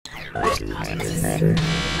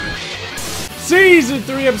Season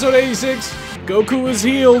 3, episode 86. Goku is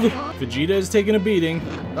healed. Vegeta is taking a beating.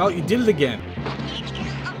 Oh, you did it again.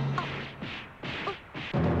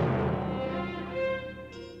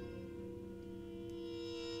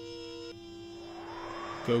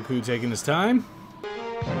 Goku taking his time.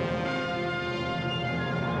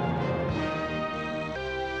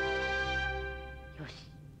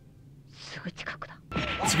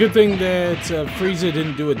 It's a good thing that Frieza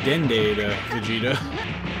didn't do a Dende to Vegeta.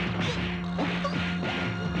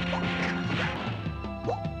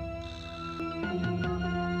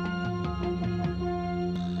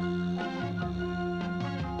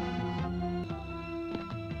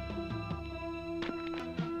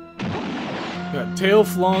 Got tail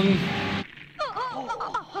flung.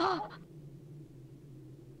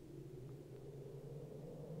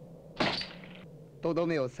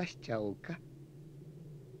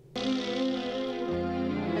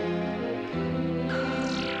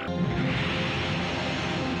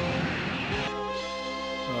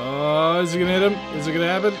 Oh, is he gonna hit him? Is it gonna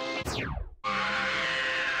happen?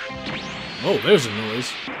 Oh, there's a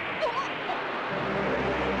noise.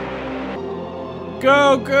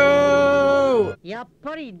 Goku! やっ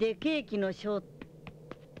ぱりでけえ木のショー。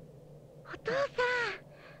お父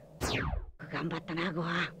さん。頑張ったな、ご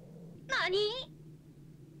飯。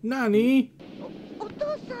Nani? お父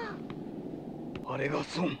さん。あれが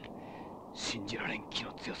孫。信じられん気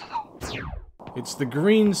の強さだ。 It's the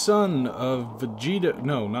green son of Vegeta.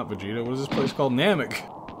 No, not Vegeta. What is this place called? Namek.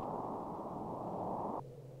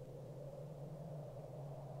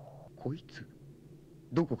 こいつ、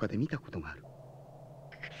どこかで見たことがある。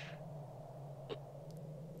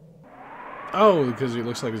 Oh, because he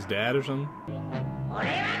looks like his dad or something?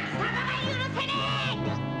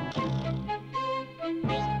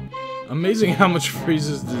 Amazing how much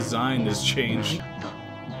Frieza's design has changed.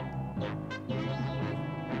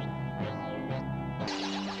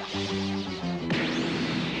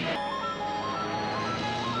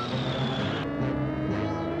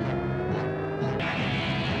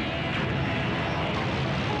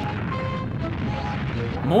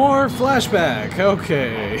 More flashback,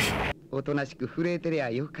 okay. おとなしく震えてりゃ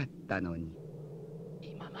よかったのに。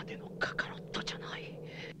今までのカカロットじゃない。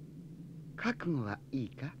覚悟はいい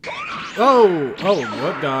か？ Oh,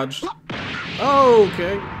 what dodged? Oh,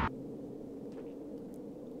 okay.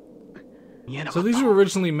 So these were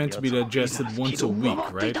originally meant to be digested once a week,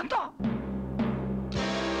 right?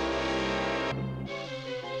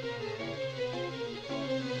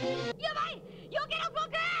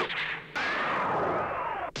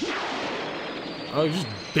 Oh, you just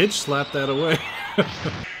bitch slapped that away.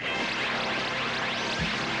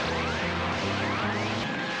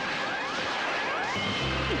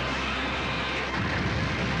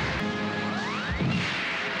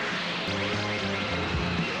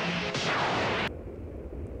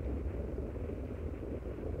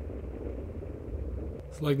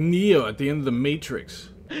 It's like Neo at the end of the Matrix.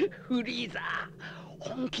 Frieza,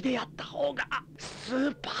 本気でやった方がス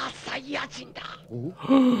ーパーサイヤ人だ。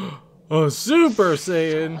Oh, Super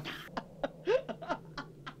Saiyan!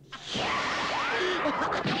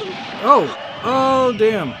 Oh,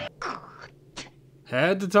 damn.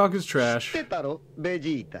 Had to talk his trash. 知ってたろ、ベ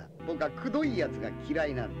ジータ。僕はくどいやつが嫌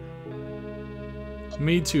いなんだ。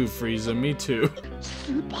 Me too, Frieza, me too.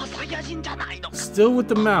 スーパーサイヤ人じゃないの。 Still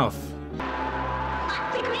with the mouth.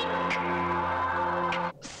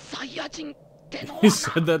 サイヤ人ってのは。 He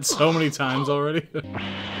said that so many times already.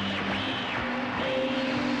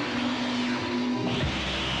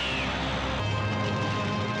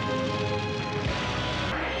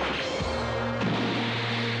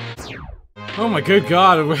 Oh my good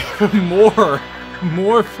god,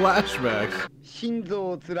 more flashbacks. 心臓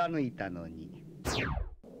を貫いたのに。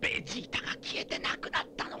ベジータが消えてなくなっ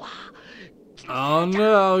たのは。 Oh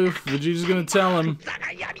no, Vegeta's gonna tell him.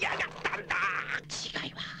 がやりやがったんだ。違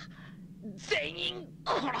いは全員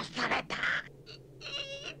殺された。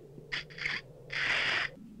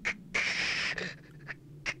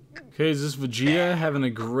 Okay, is this Vegeta having a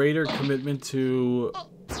greater commitment to,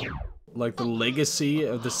 like, the legacy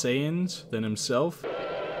of the Saiyans than himself?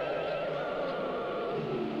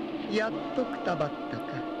 やっとくたばったか。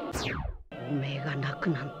おめえが泣く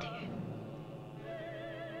なんて。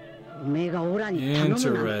おめえがオラに頼むなんて。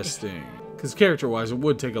 Interesting. Because character-wise, it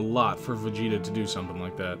would take a lot for Vegeta to do something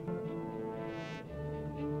like that.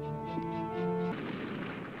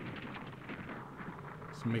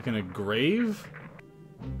 He's making a grave?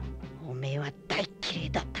 おめえは大嫌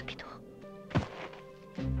いだったけど。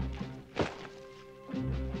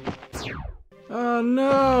 Oh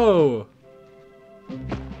no!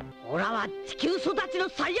 オラは地球育ちの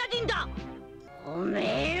サイヤ人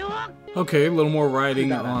Okay, a little more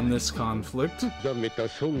writing on this conflict. ざめた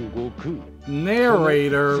孫悟空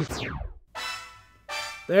Narrator.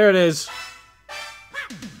 There it is.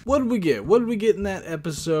 What did we get? What did we get in that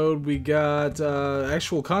episode? We got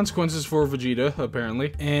actual consequences for Vegeta,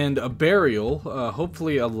 apparently, and a burial,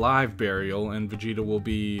 hopefully a live burial, and Vegeta will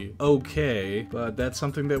be okay, but that's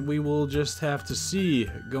something that we will just have to see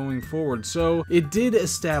going forward. So it did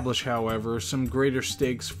establish, however, some greater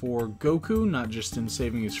stakes for Goku, not just in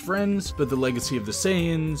saving his friends, but the legacy of the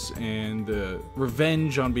Saiyans and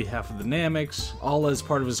revenge on behalf of the Nameks, all as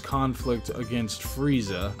part of his conflict against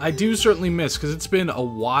Frieza. I do certainly miss, because it's been a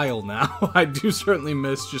while now, I do certainly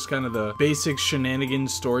miss just kind of the basic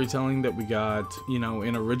shenanigans storytelling that we got, you know,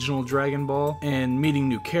 in original Dragon Ball, and meeting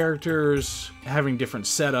new characters, having different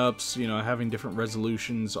setups, you know, having different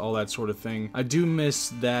resolutions, all that sort of thing. I do miss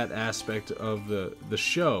that aspect of the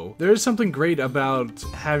show. There is something great about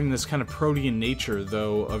having this kind of protean nature,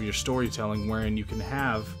 though, of your storytelling, wherein you can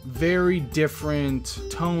have very different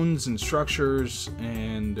tones and structures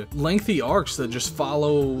and lengthy arcs that just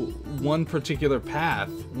follow one particular path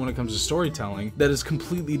when it comes to storytelling that is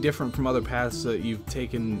completely different from other paths that you've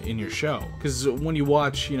taken in your show. Because when you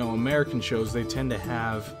watch, you know, American shows, they tend to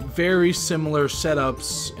have very similar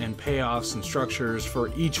setups and payoffs and structures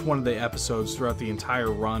for each one of the episodes throughout the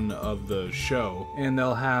entire run of the show. And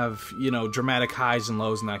they'll have, you know, dramatic highs and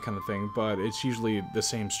lows and that kind of thing, but it's usually the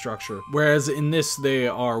same structure. Whereas in this, they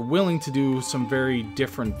are willing to do some very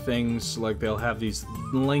different things, like they'll have these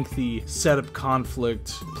lengthy setup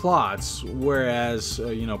conflict plots, whereas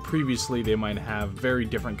you know, previously they might have very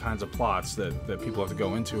different kinds of plots that people have to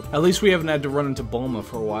go into. At least we haven't had to run into Bulma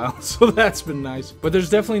for a while, so that's been nice. But there's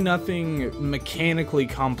definitely nothing mechanically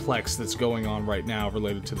complex that's going on right now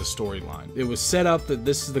related to the storyline. It was set up that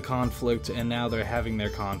this is the conflict, and now they're having their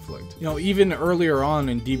conflict. You know, even earlier on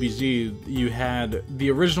in DBZ, you had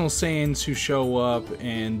the original Saiyans who show up,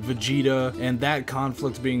 and Vegeta, and that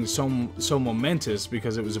conflict being so momentous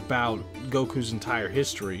because it was about Goku's entire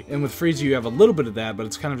history. And with Frieza, you have a little bit of that, but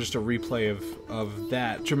it's kind of just a replay of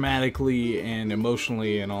that dramatically and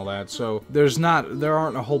emotionally and all that. So there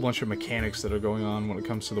aren't a whole bunch of mechanics that are going on when it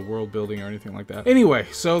comes to the world building or anything like that. Anyway,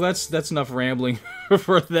 so that's enough rambling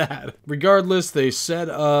for that. Regardless, they set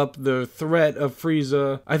up the threat of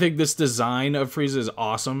Frieza. I think this design of Frieza is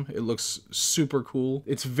awesome. It looks super cool.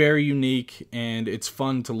 It's very unique, and it's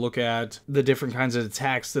fun to look at the different kinds of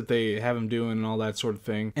attacks that they have him doing and all that sort of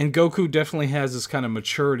thing. And Goku definitely has this kind of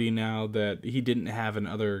maturity now that he didn't have in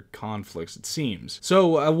other conflicts, it seems.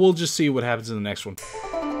 So we'll just see what happens in the next one.